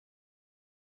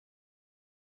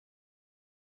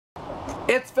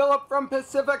It's Philip from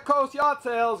Pacific Coast Yacht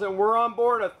Sales, and we're on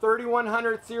board a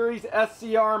 3100 series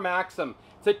SCR Maxum.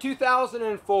 It's a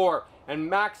 2004,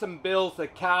 and Maxum builds the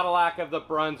Cadillac of the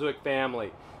Brunswick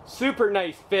family. Super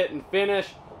nice fit and finish,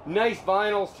 nice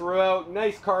vinyls throughout,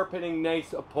 nice carpeting,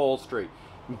 nice upholstery.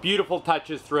 Beautiful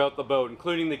touches throughout the boat,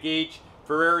 including the gauge,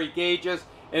 Ferrari gauges,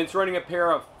 and it's running a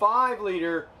pair of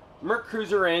 5-liter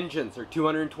MerCruiser engines. They're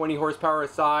 220 horsepower a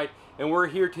side, and we're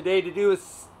here today to do a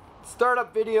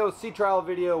startup video, sea trial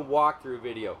video, walkthrough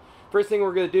video. First thing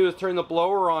we're going to do is turn the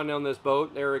blower on this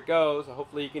boat. There it goes.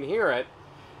 Hopefully you can hear it.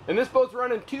 And this boat's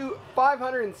running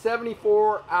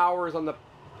 574 hours on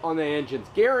the engines,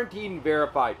 guaranteed and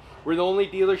verified. We're the only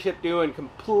dealership doing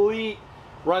complete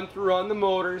run through on the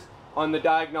motors, on the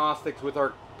diagnostics with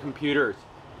our computers.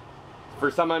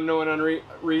 For some unknown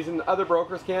reason, other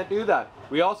brokers can't do that.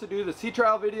 We also do the sea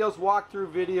trial videos,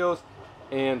 walkthrough videos,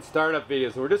 and startup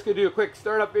videos. And we're just going to do a quick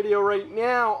startup video right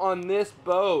now on this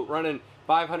boat running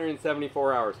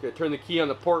 574 hours. Going to turn the key on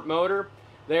the port motor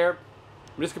there.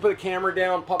 I'm just going to put the camera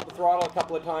down, pump the throttle a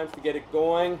couple of times to get it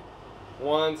going.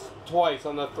 Once, twice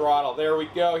on the throttle. There we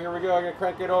go. Here we go. I'm going to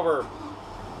crank it over.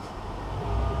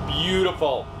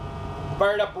 Beautiful.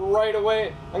 Fired up right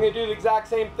away. I'm going to do the exact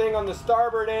same thing on the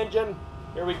starboard engine.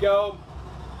 Here we go.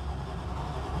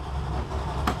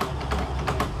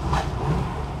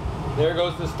 There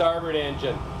goes the starboard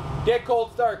engine. Dead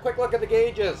cold start. Quick look at the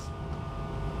gauges.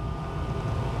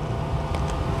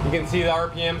 You can see the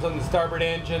RPMs on the starboard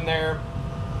engine there.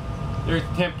 There's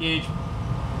the temp gauge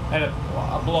at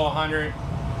below 100.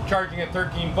 Charging at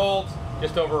 13 volts,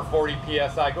 just over 40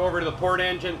 psi. Go over to the port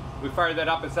engine. We fired that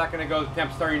up a second ago. The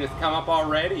temp's starting to come up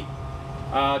already.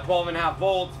 12.5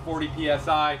 volts, 40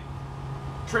 psi.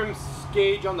 Trim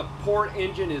gauge on the port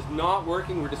engine is not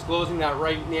working. We're disclosing that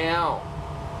right now.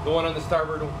 The one on the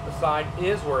starboard side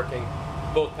is working.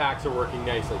 Both packs are working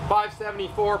nicely.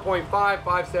 574.5,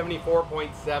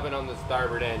 574.7 on the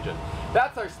starboard engine.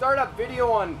 That's our startup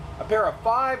video on a pair of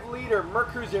 5-liter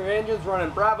MerCruiser engines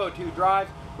running Bravo 2 drives.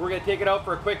 We're going to take it out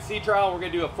for a quick sea trial. We're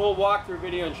going to do a full walkthrough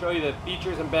video and show you the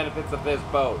features and benefits of this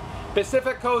boat.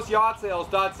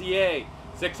 PacificCoastYachtSales.ca,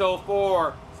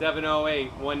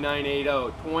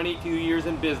 604-708-1980. 22 years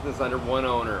in business under one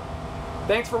owner.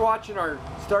 Thanks for watching our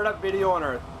startup video on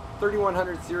our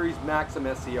 3100 series Maxum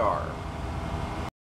SCR.